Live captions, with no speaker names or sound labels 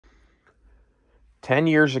10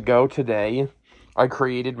 years ago today, I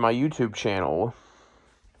created my YouTube channel.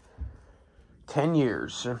 10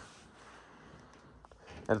 years. And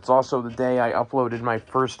it's also the day I uploaded my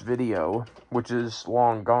first video, which is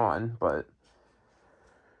long gone, but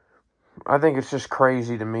I think it's just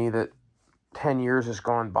crazy to me that 10 years has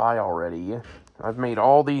gone by already. I've made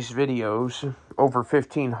all these videos, over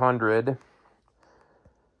 1,500,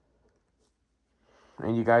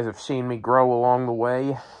 and you guys have seen me grow along the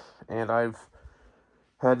way, and I've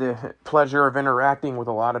had the pleasure of interacting with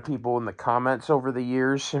a lot of people in the comments over the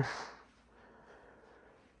years.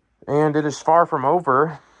 And it is far from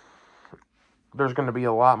over. There's going to be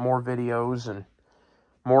a lot more videos and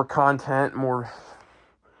more content, more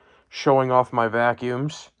showing off my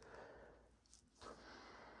vacuums.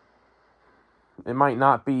 It might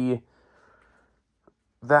not be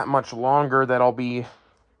that much longer that I'll be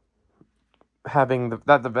having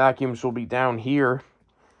the vacuums will be down here.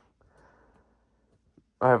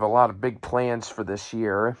 I have a lot of big plans for this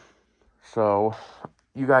year, so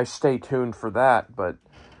you guys stay tuned for that. But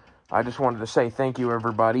I just wanted to say thank you,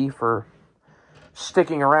 everybody, for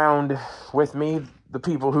sticking around with me. The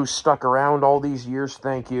people who stuck around all these years,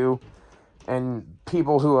 thank you. And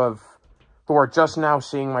people who are just now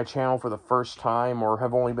seeing my channel for the first time, or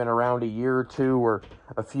have only been around a year or two, or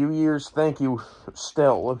a few years, thank you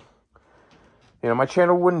still. You know, my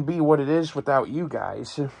channel wouldn't be what it is without you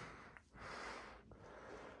guys.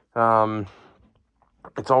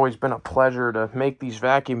 It's always been a pleasure to make these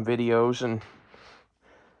vacuum videos and,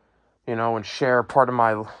 you know, and share part of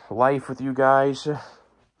my life with you guys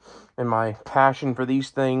and my passion for these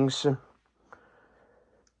things.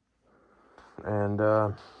 And,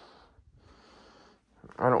 I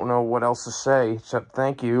don't know what else to say except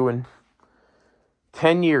thank you. And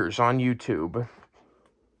 10 years on YouTube.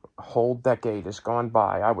 A whole decade has gone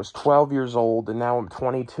by. I was 12 years old, and now I'm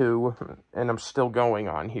 22, and I'm still going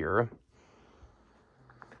on here.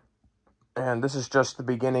 And this is just the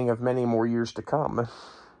beginning of many more years to come.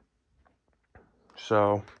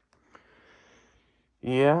 So,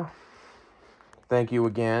 yeah. Thank you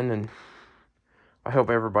again, and I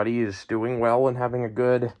hope everybody is doing well and having a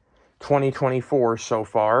good 2024 so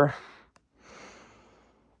far.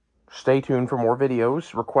 Stay tuned for more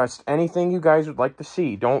videos. Request anything you guys would like to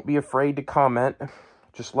see. Don't be afraid to comment.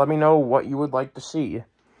 Just let me know what you would like to see.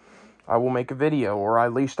 I will make a video, or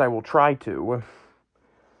at least I will try to.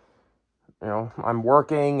 You know, I'm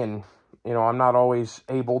working, and, you know, I'm not always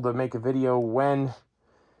able to make a video when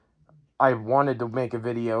I wanted to make a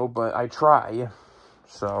video, but I try.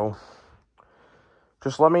 So,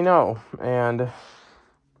 just let me know. And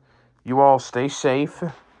you all stay safe.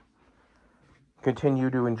 Continue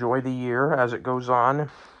to enjoy the year as it goes on.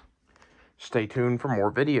 Stay tuned for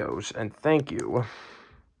more videos, and thank you.